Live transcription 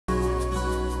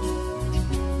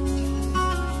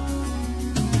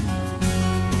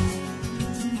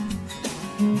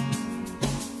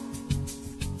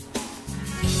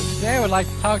would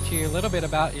like to talk to you a little bit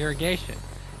about irrigation.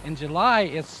 In July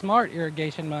is Smart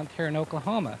Irrigation Month here in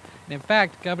Oklahoma. And in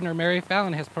fact, Governor Mary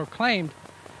Fallin has proclaimed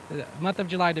the month of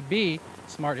July to be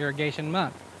Smart Irrigation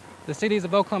Month. The cities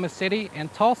of Oklahoma City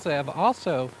and Tulsa have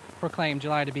also proclaimed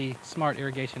July to be Smart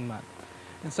Irrigation Month.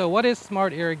 And so what is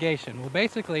smart irrigation? Well,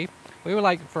 basically, we would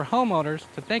like for homeowners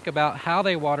to think about how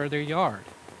they water their yard.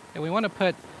 And we want to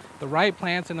put the right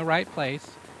plants in the right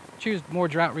place, choose more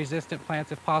drought-resistant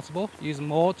plants if possible, use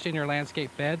mulch in your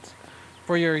landscape beds.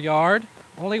 For your yard,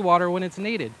 only water when it's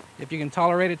needed. If you can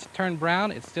tolerate it to turn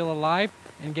brown, it's still alive,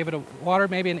 and give it a water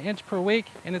maybe an inch per week,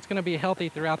 and it's going to be healthy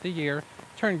throughout the year.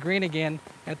 Turn green again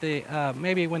at the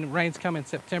maybe when rains come in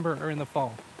September or in the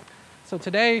fall. So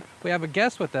today we have a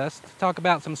guest with us to talk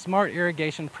about some smart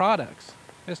irrigation products.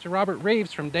 Mr. Robert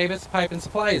Reeves from Davis Pipe and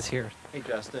Supply is here. Hey,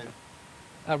 Justin.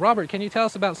 Robert, can you tell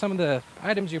us about some of the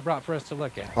items you brought for us to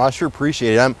look at? Well, I sure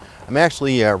appreciate it. I'm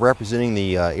actually representing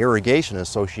the Irrigation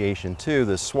Association too,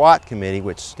 the SWAT committee,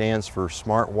 which stands for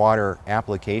Smart Water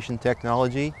Application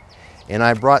Technology. And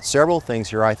I brought several things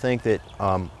here I think that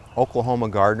Oklahoma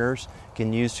gardeners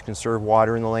can use to conserve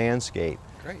water in the landscape.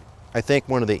 Great. I think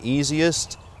one of the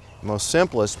easiest, most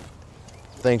simplest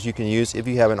things you can use if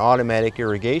you have an automatic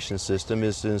irrigation system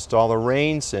is to install a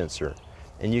rain sensor.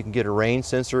 And you can get a rain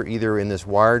sensor either in this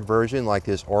wired version like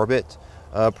this Orbit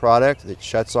product that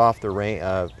shuts off the rain,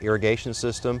 irrigation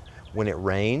system when it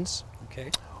rains. Okay.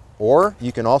 Or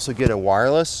you can also get a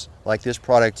wireless like this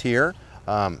product here.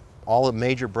 All the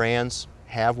major brands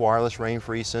have wireless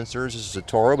rain-free sensors. This is a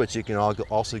Toro, but you can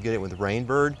also get it with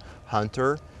Rainbird,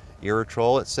 Hunter,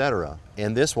 Irritrol, etc.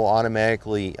 And this will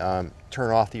automatically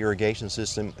turn off the irrigation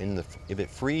system if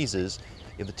it freezes.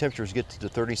 If the temperatures get to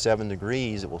 37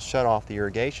 degrees, it will shut off the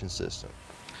irrigation system.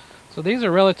 So these are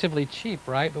relatively cheap,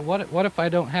 right? But what if I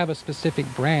don't have a specific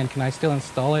brand? Can I still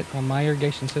install it on my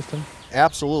irrigation system?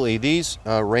 Absolutely. These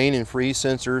rain and freeze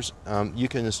sensors you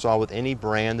can install with any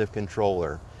brand of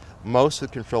controller. Most of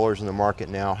the controllers in the market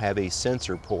now have a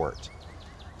sensor port.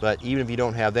 But even if you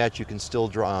don't have that, you can still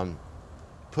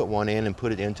put one in and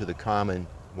put it into the common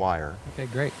wire. Okay,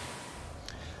 great.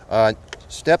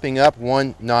 Stepping up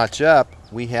one notch up,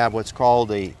 we have what's called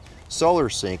a solar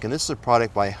sink, and this is a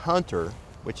product by Hunter,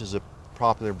 which is a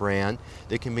popular brand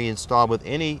that can be installed with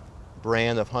any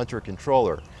brand of Hunter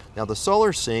controller. Now the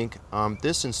solar sink,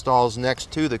 this installs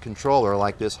next to the controller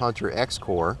like this Hunter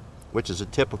X-Core, which is a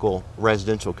typical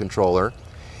residential controller,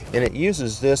 and it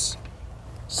uses this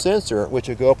sensor which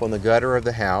will go up on the gutter of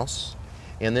the house,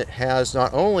 and it has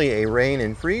not only a rain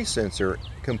and freeze sensor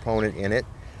component in it,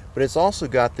 but it's also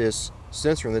got this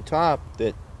sensor on the top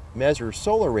that measures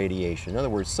solar radiation, in other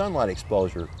words sunlight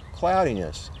exposure,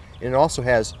 cloudiness, and it also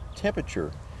has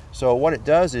temperature. So what it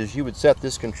does is you would set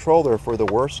this controller for the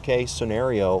worst case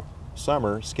scenario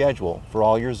summer schedule for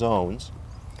all your zones,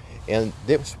 and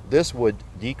this would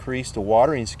decrease the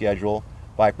watering schedule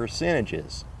by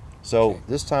percentages. So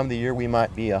this time of the year we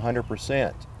might be 100%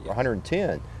 or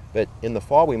 110, but in the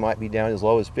fall we might be down as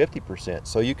low as 50%.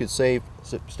 So you could save a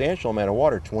substantial amount of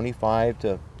water, 25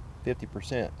 to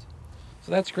 50%.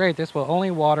 So that's great. This will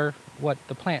only water what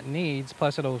the plant needs,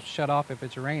 plus it'll shut off if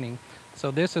it's raining.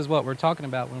 So this is what we're talking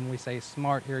about when we say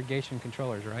smart irrigation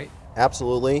controllers, right?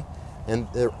 Absolutely. And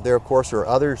there of course are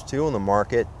others too on the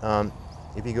market.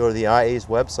 If you go to the IA's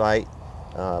website,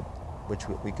 which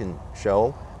we can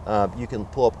show, you can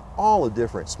pull up all the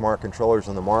different smart controllers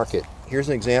on the market. Here's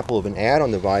an example of an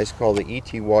add-on device called the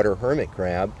ET Water Hermit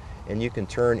Crab, and you can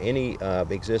turn any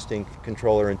existing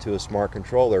controller into a smart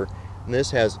controller. And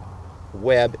this has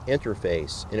web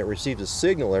interface, and it receives a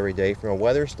signal every day from a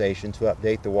weather station to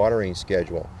update the watering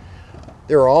schedule.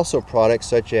 There are also products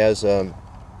such as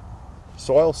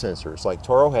soil sensors, like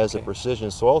Toro has a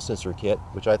precision soil sensor kit,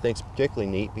 which I think is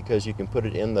particularly neat because you can put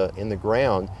it in the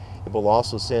ground. It will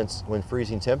also sense when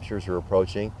freezing temperatures are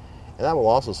approaching, and that will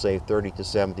also save 30 to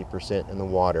 70% in the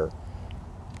water.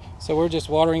 So we're just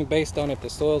watering based on if the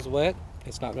soil's wet,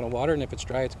 it's not going to water, and if it's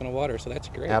dry, it's going to water. So that's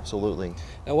great. Absolutely.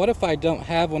 Now what if I don't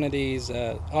have one of these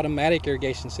automatic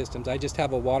irrigation systems? I just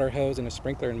have a water hose and a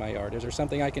sprinkler in my yard. Is there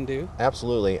something I can do?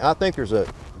 Absolutely. I think there's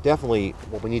definitely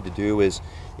what we need to do is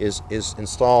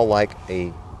install like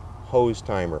a hose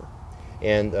timer.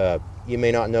 And you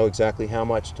may not know exactly how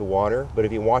much to water, but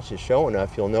if you watch the show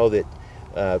enough, you'll know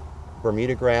that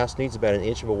Bermuda grass needs about an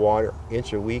inch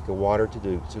a week of water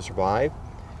to survive.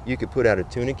 You could put out a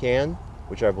tuna can,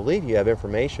 which I believe you have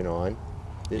information on.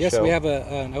 Yes, we have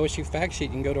an OSU fact sheet. You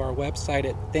can go to our website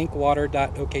at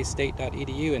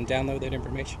Thinkwater.okstate.edu and download that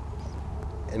information.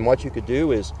 And what you could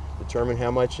do is determine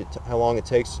how long it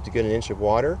takes to get an inch of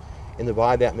water, and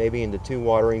divide that maybe into 2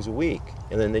 waterings a week,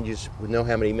 and then you just would know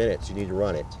how many minutes you need to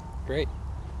run it. Great.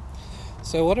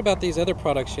 So what about these other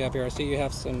products you have here? I see you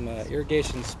have some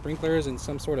irrigation sprinklers and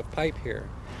some sort of pipe here.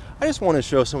 I just want to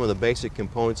show some of the basic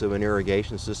components of an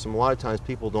irrigation system. A lot of times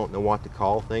people don't know what to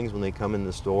call things when they come in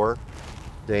the store.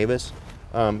 Davis,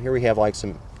 here we have like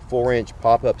some 4-inch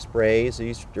pop-up sprays.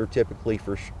 These are typically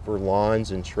for lawns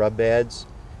and shrub beds.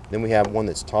 Then we have one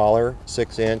that's taller,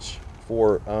 6-inch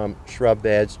for shrub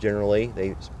beds generally.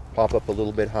 They pop up a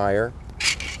little bit higher.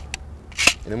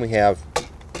 And then we have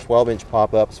 12-inch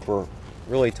pop-ups for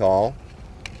really tall.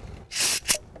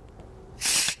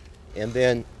 And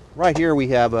then right here we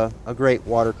have a great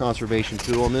water conservation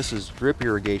tool, and this is drip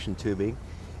irrigation tubing.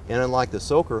 And unlike the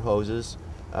soaker hoses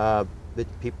that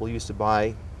people used to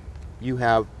buy, you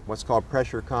have what's called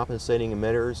pressure compensating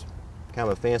emitters, kind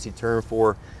of a fancy term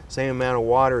for same amount of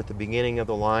water at the beginning of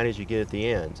the line as you get at the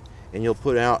end. And you'll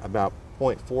put out about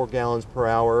 0.4 gallons per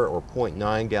hour or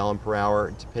 0.9 gallon per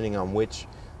hour, depending on which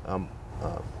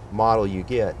model you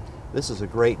get. This is a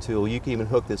great tool. You can even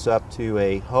hook this up to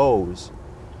a hose,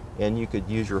 and you could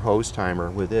use your hose timer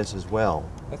with this as well.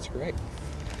 That's great.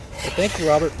 Well, thank you,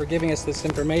 Robert, for giving us this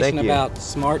information about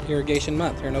Smart Irrigation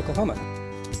Month here in Oklahoma.